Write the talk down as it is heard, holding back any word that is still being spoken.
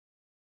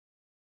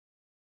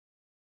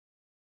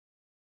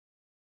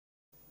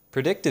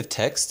Predictive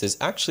text is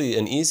actually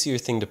an easier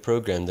thing to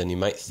program than you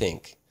might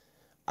think.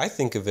 I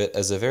think of it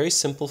as a very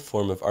simple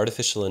form of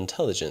artificial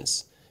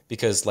intelligence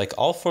because, like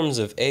all forms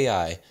of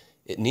AI,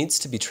 it needs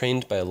to be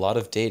trained by a lot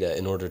of data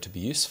in order to be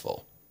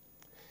useful.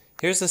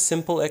 Here's a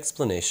simple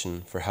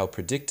explanation for how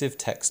predictive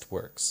text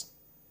works.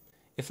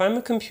 If I'm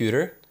a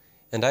computer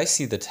and I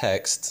see the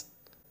text,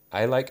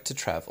 I like to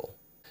travel,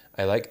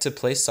 I like to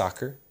play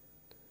soccer,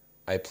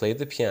 I play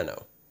the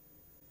piano.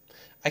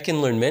 I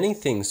can learn many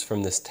things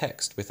from this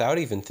text without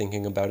even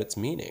thinking about its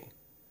meaning.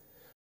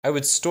 I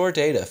would store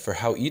data for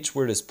how each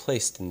word is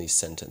placed in these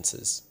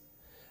sentences.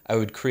 I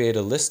would create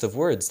a list of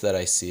words that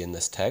I see in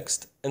this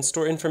text and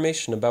store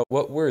information about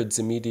what words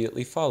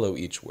immediately follow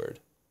each word.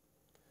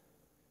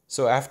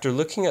 So after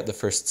looking at the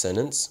first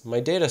sentence,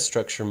 my data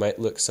structure might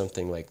look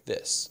something like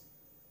this.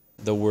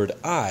 The word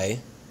I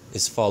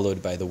is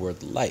followed by the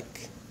word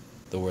like.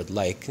 The word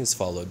like is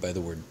followed by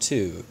the word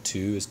to. To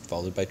is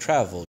followed by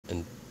travel,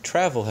 and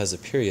travel has a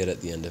period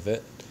at the end of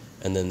it,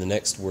 and then the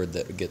next word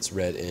that gets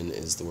read in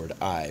is the word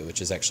I,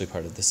 which is actually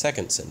part of the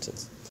second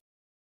sentence.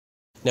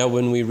 Now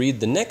when we read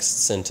the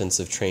next sentence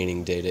of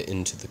training data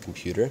into the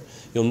computer,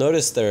 you'll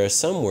notice there are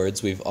some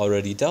words we've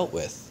already dealt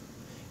with.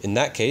 In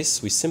that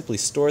case, we simply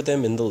store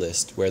them in the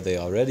list where they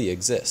already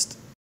exist.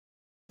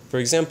 For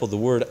example, the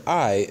word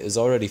I is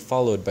already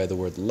followed by the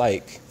word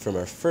like from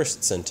our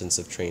first sentence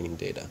of training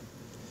data.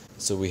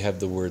 So we have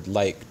the word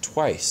like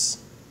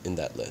twice in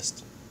that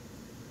list.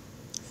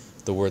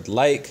 The word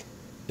like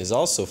is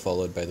also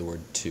followed by the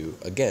word to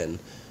again.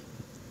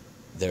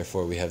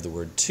 Therefore, we have the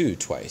word to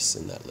twice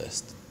in that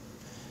list.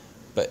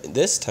 But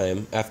this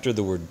time, after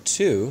the word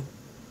to,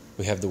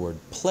 we have the word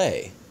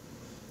play.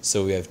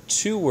 So we have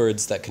two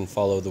words that can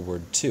follow the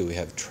word to. We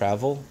have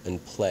travel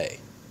and play.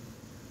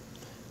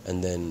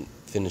 And then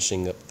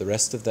finishing up the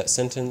rest of that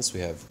sentence,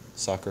 we have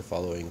soccer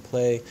following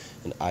play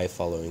and I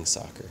following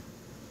soccer.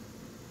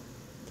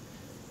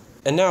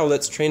 And now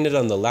let's train it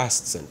on the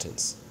last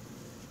sentence.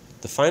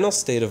 The final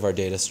state of our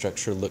data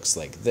structure looks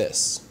like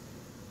this.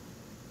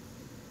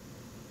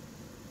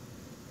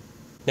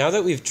 Now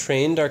that we've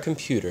trained our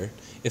computer,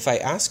 if I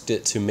asked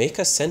it to make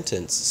a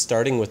sentence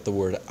starting with the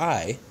word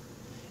I,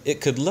 it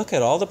could look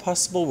at all the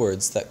possible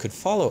words that could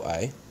follow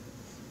I,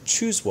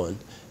 choose one,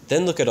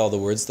 then look at all the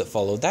words that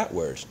follow that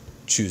word,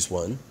 choose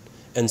one,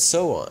 and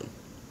so on.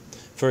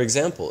 For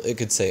example, it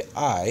could say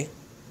I,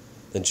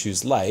 then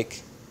choose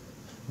like,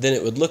 then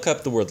it would look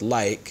up the word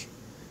like,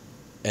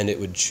 and it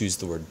would choose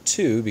the word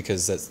to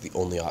because that's the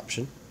only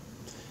option.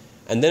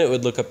 And then it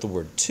would look up the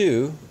word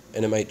to,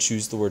 and it might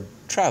choose the word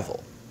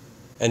travel.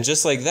 And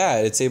just like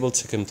that, it's able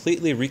to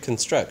completely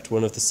reconstruct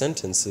one of the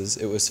sentences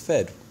it was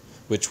fed,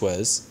 which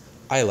was,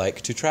 I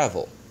like to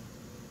travel.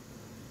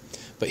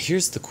 But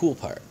here's the cool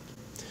part.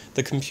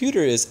 The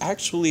computer is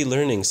actually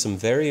learning some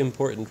very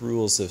important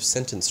rules of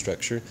sentence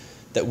structure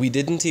that we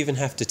didn't even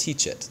have to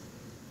teach it.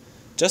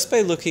 Just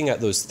by looking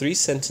at those three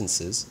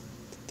sentences,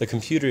 the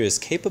computer is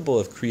capable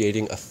of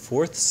creating a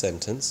fourth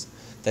sentence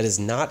that is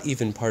not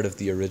even part of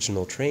the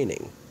original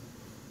training.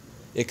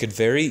 It could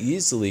very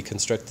easily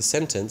construct the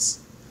sentence,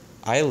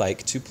 I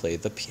like to play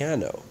the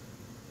piano.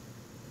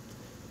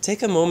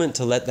 Take a moment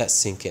to let that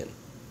sink in.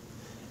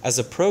 As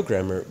a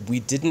programmer,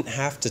 we didn't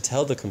have to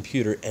tell the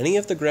computer any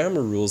of the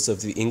grammar rules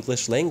of the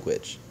English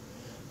language.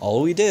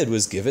 All we did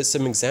was give it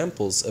some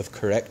examples of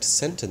correct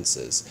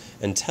sentences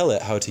and tell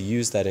it how to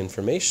use that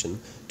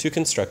information to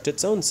construct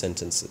its own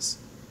sentences.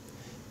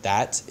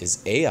 That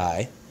is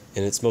AI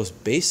in its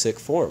most basic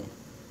form.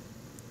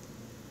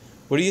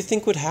 What do you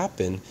think would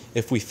happen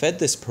if we fed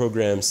this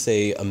program,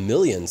 say, 1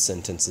 million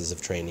sentences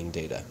of training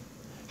data?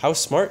 How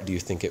smart do you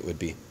think it would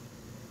be?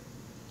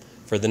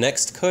 For the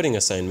next coding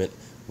assignment,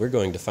 we're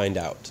going to find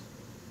out.